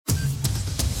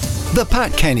The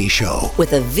Pat Kenny Show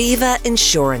with Aviva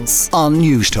Insurance on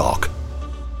Newstalk.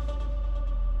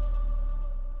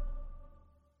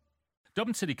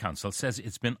 Dublin City Council says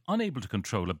it's been unable to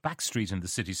control a back street in the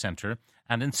city centre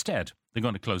and instead they're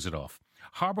going to close it off.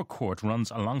 Harbour Court runs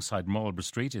alongside Marlborough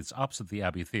Street. It's opposite the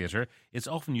Abbey Theatre. It's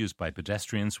often used by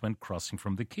pedestrians when crossing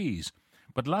from the quays.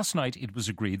 But last night it was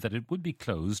agreed that it would be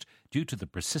closed due to the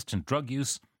persistent drug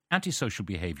use, antisocial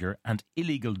behaviour and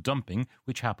illegal dumping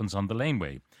which happens on the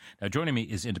laneway. Now joining me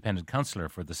is Independent Councillor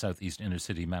for the South East Inner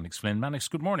City, Mannix Flynn. Mannix,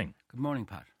 good morning. Good morning,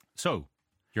 Pat. So,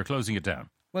 you're closing it down?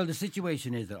 Well, the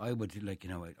situation is that I would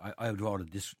I would rather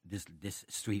this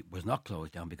street was not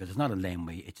closed down because it's not a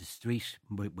laneway. It's a street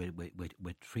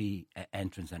with three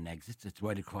entrance and exits. It's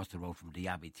right across the road from the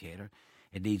Abbey Theatre.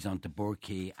 It leads on to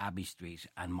Burkey, Abbey Street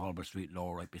and Marlborough Street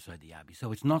Lower right beside the Abbey.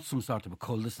 So it's not some sort of a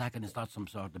cul-de-sac and it's not some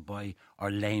sort of by or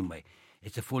laneway.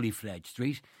 It's a fully fledged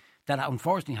street that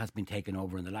unfortunately has been taken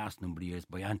over in the last number of years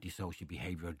by antisocial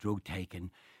behaviour, drug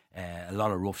taking, a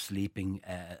lot of rough sleeping,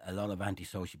 a lot of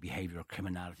antisocial behaviour or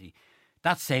criminality.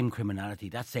 That same criminality,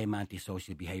 that same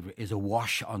antisocial behaviour is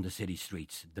awash on the city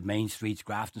streets. The main streets,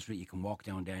 Grafton Street, you can walk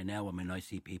down there now. I mean, I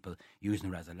see people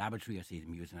using it as a laboratory. I see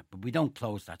them using it. But we don't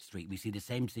close that street. We see the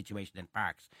same situation in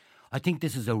parks. I think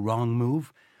this is a wrong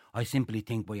move. I simply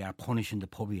think we are punishing the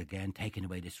public again, taking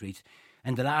away the streets.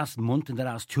 In the last month, in the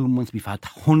last 2 months, we've had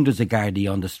hundreds of Gardaí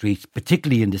on the streets,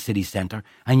 particularly in the city centre,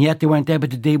 and yet they weren't able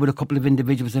to deal with a couple of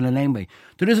individuals in a laneway.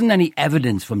 There isn't any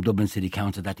evidence from Dublin City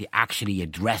Council that they actually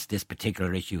addressed this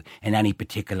particular issue in any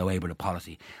particular way with a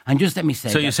policy. And just let me say...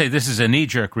 So you say this is a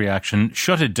knee-jerk reaction,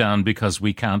 shut it down because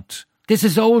we can't... This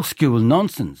is old school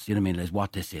nonsense, you know what I mean, is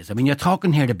what this is. I mean, you're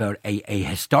talking here about a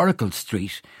historical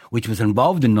street which was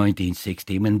involved in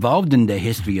 1960, involved in the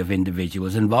history of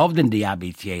individuals, involved in the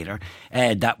Abbey Theatre,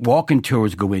 that walking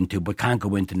tours go into but can't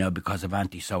go into now because of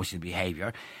antisocial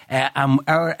behaviour.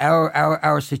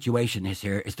 Our situation is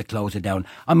here is to close it down.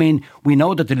 I mean, we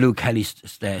know that the Luke Kelly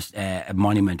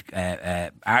monument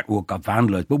artwork got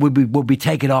vandalised, but would we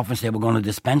take it off and say we're going to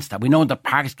dispense that? We know that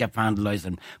parks get vandalised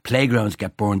and playgrounds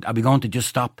get burned. Are we going to just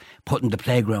stop putting the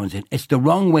playgrounds in? It's the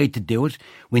wrong way to do it.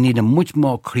 We need a much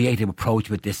more creative approach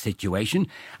with this situation.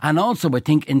 And also, I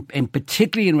think, in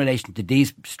particularly in relation to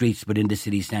these streets within the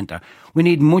city centre, we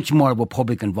need much more of a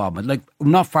public involvement. Like,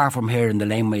 not far from here in the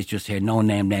laneways just here, No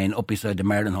Name Lane, up beside the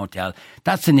Merlin Hotel.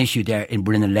 That's an issue there in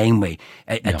a laneway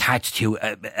attached to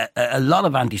a lot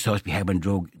of antisocial behaviour and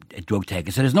drug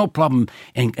taking. So there's no problem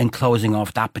in closing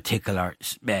off that particular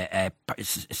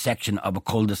section of a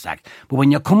cul-de-sac. But when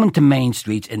you're coming to main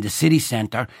streets in the city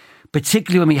centre,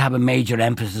 particularly when we have a major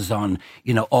emphasis on,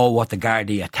 what the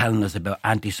Gardaí are telling us about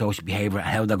antisocial behaviour and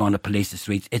how they're going to police the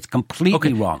streets, it's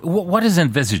completely wrong. What is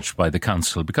envisaged by the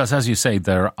council? Because as you say,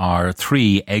 there are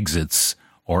three exits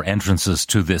or entrances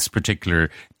to this particular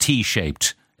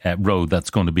T-shaped road that's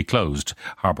going to be closed,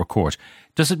 Harbour Court.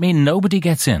 Does it mean nobody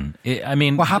gets in? I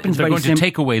mean, what happens they're going to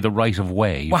take away the right of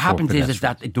way. What happens is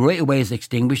that the right of way is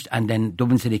extinguished and then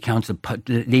Dublin City Council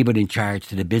leave it in charge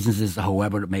to the businesses,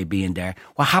 however it may be in there.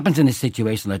 What happens in a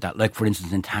situation like that, like for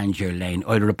instance in Tangier Lane,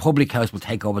 either a public house will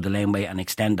take over the laneway and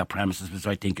extend their premises, which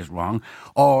I think is wrong,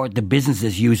 or the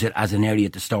businesses use it as an area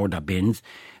to store their bins.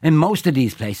 In most of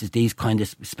these places, these kind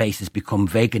of spaces become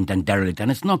vacant and derelict, and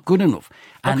it's not good enough.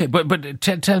 Okay, but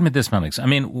tell me this, Mannix. I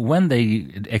mean, when they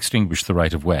extinguish the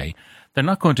right of way, they're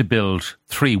not going to build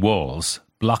three walls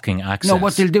blocking access. No,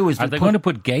 what they'll do is... Are they going to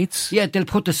put gates? Yeah, they'll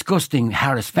put disgusting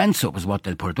Harris fence up is what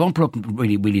they'll put. They won't put up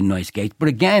really, really nice gates. But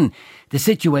again, the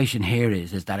situation here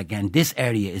is that, again, this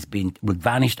area is being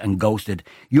vanished and ghosted.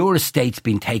 Your estate's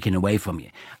been taken away from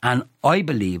you. And I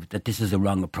believe that this is a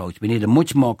wrong approach. We need a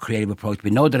much more creative approach.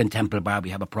 We know that in Temple Bar we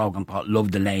have a programme called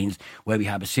Love the Lanes, where we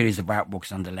have a series of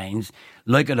artworks on the lanes.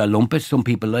 Like it or lump it, some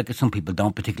people like it, some people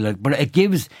don't particularly like it. But it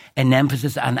gives an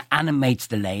emphasis and animates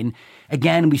the lane.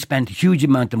 Again, we spent a huge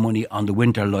amount of money on the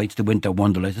winter lights, the winter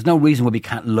wonder lights. There's no reason why we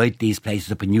can't light these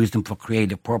places up and use them for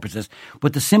creative purposes.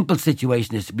 But the simple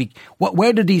situation is,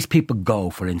 where do these people go,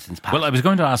 for instance, Pat? Well, I was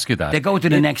going to ask you that. They go to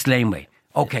the next laneway.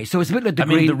 Okay, so it's a bit like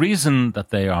the reason that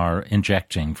they are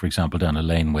injecting, for example, down a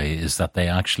laneway is that they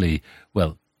actually,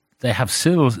 they have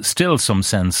still some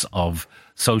sense of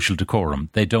social decorum.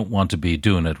 They don't want to be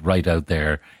doing it right out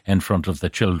there in front of the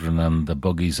children and the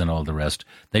buggies and all the rest.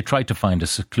 They try to find a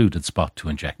secluded spot to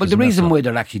inject. But the reason why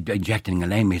they're actually injecting a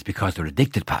laneway is because they're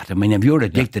addicted, Pat. I mean, if you're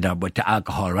addicted to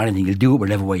alcohol or anything, you'll do it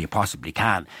whatever way you possibly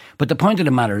can. But the point of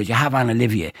the matter is you have Anna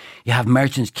Olivia, you have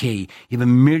Merchants Quay, you have a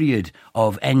myriad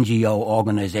of NGO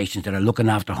organisations that are looking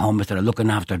after homeless, that are looking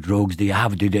after drugs. Do you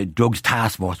have the drugs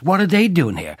task force? What are they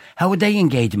doing here? How are they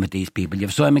engaging with these people? You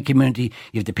have Simon Community,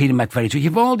 you have the Peter McVeigh. You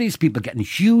you've all these people getting a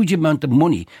huge amount of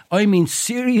money, I mean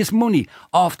serious money,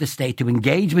 off the state to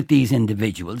engage with these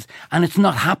individuals, and it's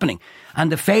not happening.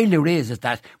 And the failure is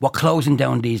that we're closing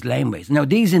down these laneways. Now,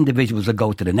 these individuals will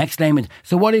go to the next laneway.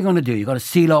 So what are you going to do? You've got to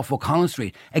seal off O'Connell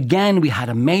Street. Again, we had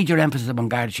a major emphasis on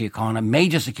Garda Síochána,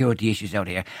 major security issues out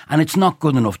here, and it's not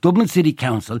good enough. Dublin City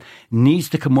Council needs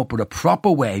to come up with a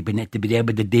proper way to be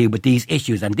able to deal with these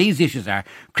issues. And these issues are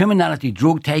criminality,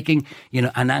 drug taking,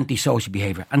 and antisocial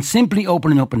behaviour. And simply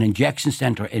opening up an injection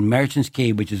centre in Merchants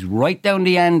Quay, which is right down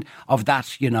the end of that,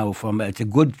 it's a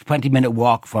good 20-minute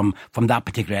walk from that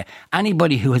particular area.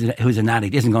 Anybody who's an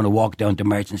addict isn't going to walk down to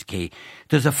Merchants Quay.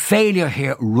 There's a failure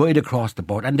here right across the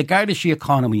board. And the Garda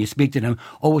Síochána, when you speak to them,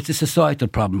 it's a societal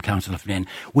problem, Councillor Flynn.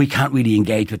 We can't really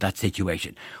engage with that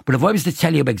situation. But if I was to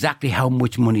tell you exactly how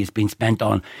much money is being spent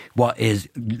on what is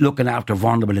looking after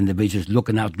vulnerable individuals,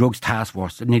 looking after drugs task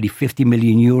force, nearly 50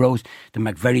 million euros, the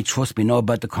McVery Trust, we know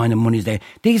about the kind of monies there.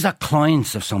 These are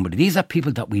clients of somebody. These are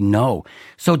people that we know.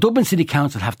 So Dublin City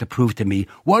Council have to prove to me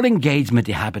what engagement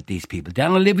they have with these people. The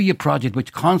Olivia project,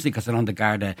 which constantly, because they're on the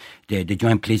Garda, the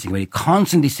Joint Policing Committee,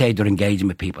 constantly say they're engaging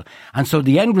with people. And so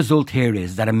the end result here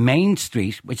is that a main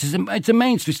street, which is it's a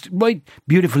main street, right,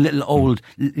 beautiful little old,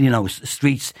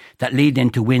 streets that lead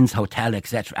into Wynn's Hotel,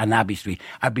 etc., and Abbey Street,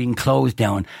 are being closed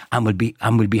down and will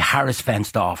be Harris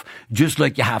fenced off, just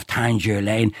like you have Tangier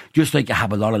Lane, just like you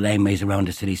have a lot of laneways around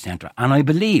the city centre. And I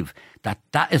believe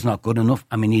that is not good enough,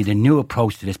 and we need a new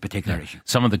approach to this particular issue.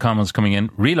 Some of the comments coming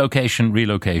in: relocation.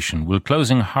 Will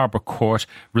closing Harbour Court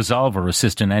resolve or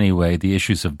assist in any way the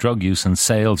issues of drug use and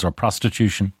sales or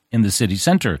prostitution in the city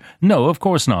centre? No, of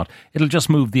course not. It'll just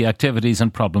move the activities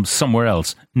and problems somewhere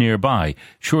else nearby.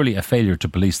 Surely a failure to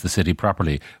police the city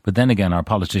properly. But then again, our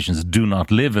politicians do not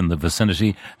live in the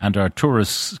vicinity, and our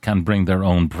tourists can bring their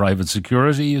own private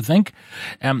security, you think?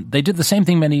 They did the same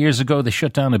thing many years ago. They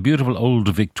shut down a beautiful old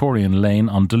Victorian lane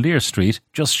on Cllr Street,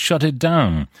 just shut it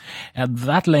down.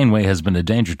 That laneway has been a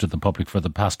danger to the public for the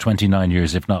past 29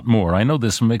 years, if not more. I know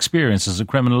this from experience as a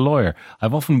criminal lawyer.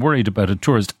 I've often worried about a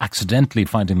tourist accidentally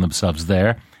finding themselves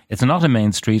there. It's not a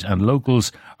main street, and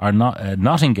locals are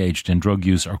not engaged in drug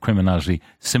use or criminality,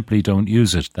 simply don't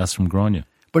use it. That's from Grania.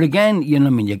 But again,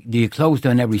 you close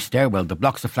down every stairwell, the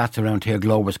blocks of flats around here,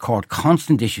 Glover's Court,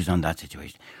 constant issues on that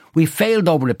situation. We failed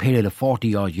over a period of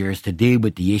 40 odd years to deal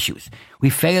with the issues. We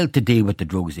failed to deal with the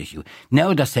drugs issue.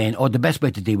 Now they're saying, the best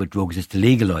way to deal with drugs is to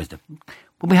legalise them.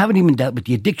 But we haven't even dealt with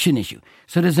the addiction issue.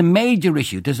 So there's a major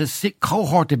issue. There's a sick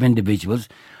cohort of individuals,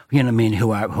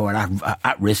 who are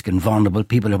at risk and vulnerable,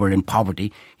 people who are in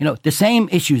poverty. The same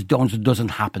issues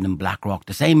doesn't happen in Blackrock.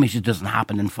 The same issues doesn't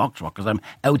happen in Foxrock, because I'm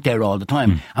out there all the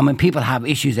time. And when people have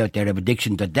issues out there of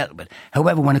addiction, they're dealt with.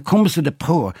 However, when it comes to the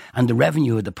poor and the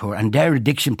revenue of the poor and their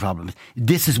addiction problems,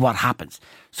 this is what happens.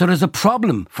 So there's a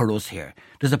problem for us here.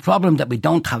 There's a problem that we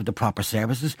don't have the proper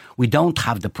services. We don't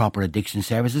have the proper addiction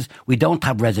services. We don't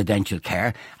have residential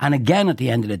care. And again, at the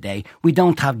end of the day, we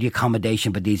don't have the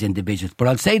accommodation for these individuals. But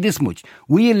I'll say this much.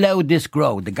 We allowed this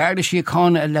grow. The Garda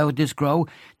Síochána allowed this grow.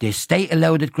 The state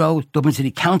allowed it grow. Dublin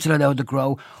City Council allowed it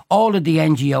grow. All of the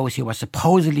NGOs who are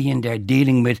supposedly in there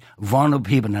dealing with vulnerable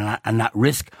people and at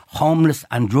risk, homeless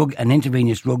and drug and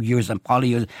intravenous drug users and poly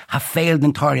users, have failed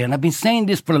entirely. And I've been saying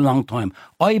this for a long time.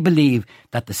 I believe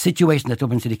that the situation at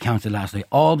Dublin City Council last night,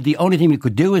 the only thing we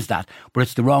could do is that, but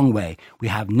it's the wrong way. We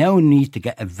have now need to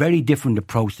get a very different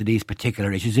approach to these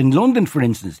particular issues. In London, for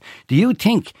instance, do you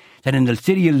think that in the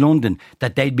City of London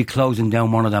that they'd be closing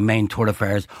down one of their main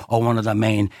thoroughfares or one of their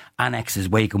main annexes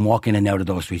where you can walk in and out of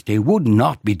those streets? They would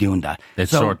not be doing that. They'd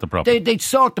sort the problem. They'd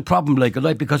sort the problem like a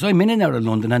light, because I'm in and out of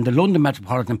London, and the London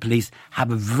Metropolitan Police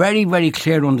have a very, very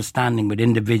clear understanding with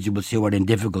individuals who are in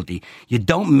difficulty. You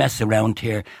don't mess around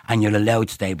here and you're allowed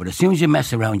to stay, but as soon as you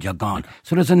mess around, you're gone.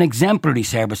 So there's an exemplary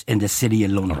service in the City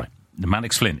of London. All right. The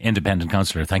Mannix Flynn, Independent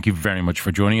Councillor, thank you very much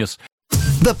for joining us.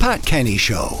 The Pat Kenny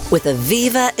Show. With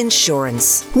Aviva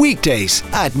Insurance. Weekdays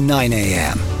at 9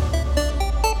 a.m.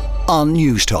 on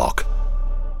News Talk.